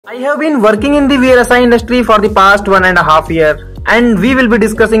I have been working in the VLSI industry for the past 1.5 years, and we will be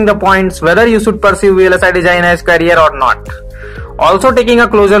discussing the points whether you should pursue VLSI design as career or not. Also taking a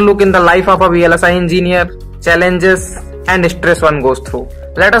closer look in the life of a VLSI engineer, challenges and stress one goes through.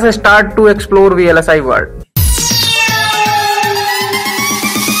 Let us start to explore VLSI world.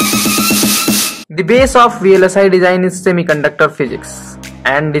 The base of VLSI design is semiconductor physics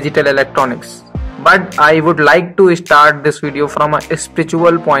and digital electronics. But I would like to start this video from a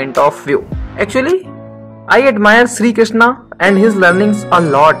spiritual point of view. Actually, I admire Sri Krishna and his learnings a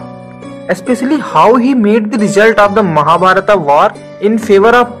lot, especially how he made the result of the Mahabharata war in favor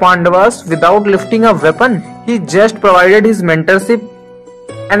of Pandavas without lifting a weapon. He just provided his mentorship,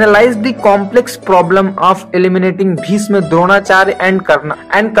 analyzed the complex problem of eliminating Bhishma, Dronacharya and Karna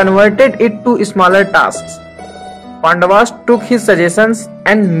and converted it to smaller tasks. Pandavas took his suggestions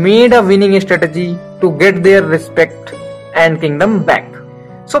and made a winning strategy to get their respect and kingdom back.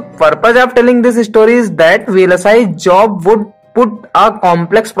 So purpose of telling this story is that VLSI job would put a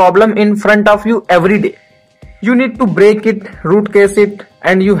complex problem in front of you every day. You need to break it, root case it,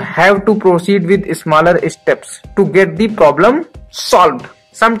 and you have to proceed with smaller steps to get the problem solved.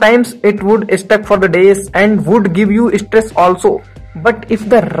 Sometimes it would stuck for the days and would give you stress also. But if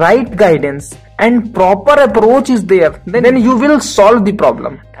the right guidance and proper approach is there, then you will solve the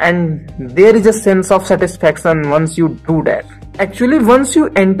problem, and there is a sense of satisfaction once you do that. Actually, once you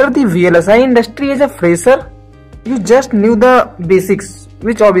enter the VLSI industry as a fresher, you just knew the basics,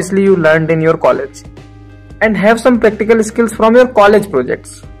 which obviously you learned in your college, and have some practical skills from your college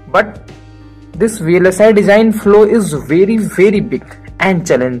projects. But this VLSI design flow is very big and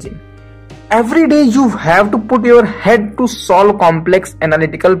challenging. Every day you have to put your head to solve complex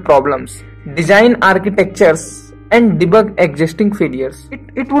analytical problems, design architectures and debug existing failures.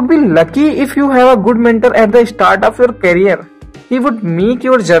 It would be lucky if you have a good mentor at the start of your career. He would make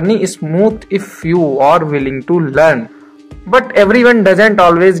your journey smooth if you are willing to learn. But everyone doesn't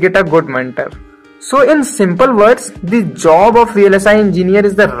always get a good mentor. So in simple words, the job of VLSI engineer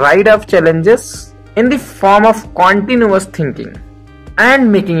is the ride of challenges in the form of continuous thinking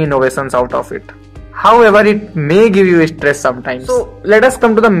and making innovations out of it. However, it may give you stress sometimes. So let us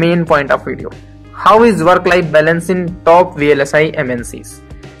come to the main point of video. How is work-life balance in top VLSI MNCs?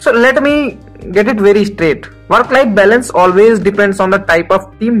 So let me get it very straight. Work-life balance always depends on the type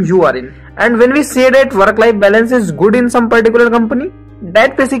of team you are in. And when we say that work-life balance is good in some particular company,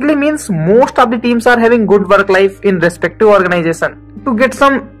 that basically means most of the teams are having good work-life in respective organization. To get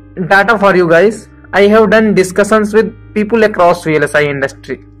some data for you guys, I have done discussions with people across VLSI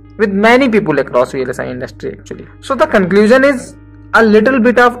industry, with many people across VLSI industry actually. So the conclusion is a little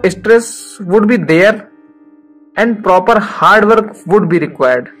bit of stress would be there and proper hard work would be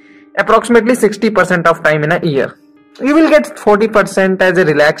required. Approximately 60% of time in a year. You will get 40% as a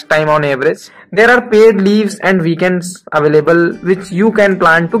relaxed time on average. There are paid leaves and weekends available which you can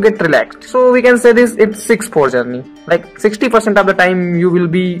plan to get relaxed. So we can say this, it's 6-4 journey. Like 60% of the time you will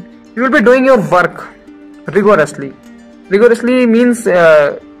be doing your work rigorously. Rigorously means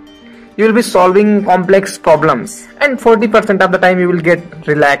you will be solving complex problems, and 40% of the time you will get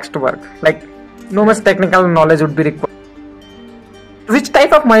relaxed work, like no much technical knowledge would be required. Which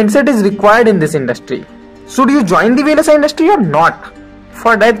type of mindset is required in this industry? Should you join the VLSI industry or not?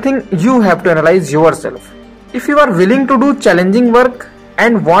 For that thing you have to analyze yourself. If you are willing to do challenging work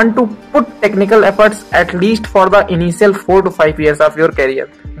and want to put technical efforts at least for the initial 4 to 5 years of your career,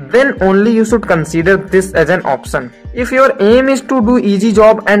 then only you should consider this as an option. If your aim is to do easy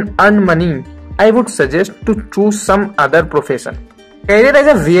job and earn money, I would suggest to choose some other profession. Career as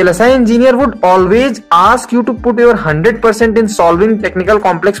a VLSI engineer would always ask you to put your 100% in solving technical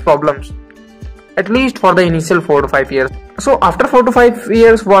complex problems, at least for the initial 4 to 5 years. So after 4 to 5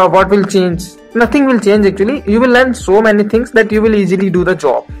 years, what will change? Nothing will change actually. You will learn so many things that you will easily do the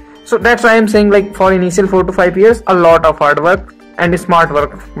job. So that's why I'm saying, like, for initial 4 to 5 years, a lot of hard work and smart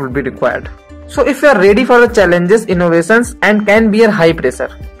work will be required. So if you are ready for the challenges, innovations and can bear high pressure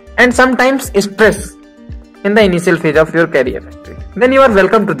and sometimes stress in the initial phase of your career, then you are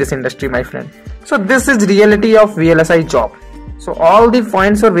welcome to this industry, my friend. So this is reality of VLSI job. So all the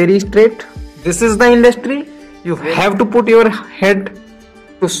points are very straight. This is the industry. You have to put your head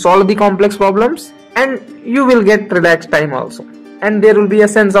to solve the complex problems, and you will get relaxed time also. And there will be a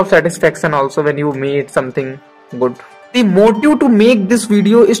sense of satisfaction also when you made something good. The motive to make this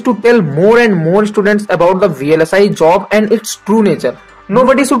video is to tell more and more students about the VLSI job and its true nature.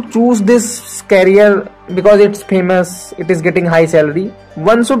 Nobody should choose this career because it's famous, it is getting high salary.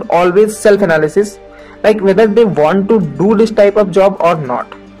 One should always self-analysis, like whether they want to do this type of job or not.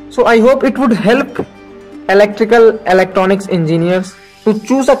 So I hope it would help electrical electronics engineers to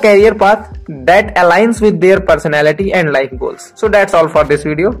choose a career path that aligns with their personality and life goals. So that's all for this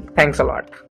video. Thanks a lot.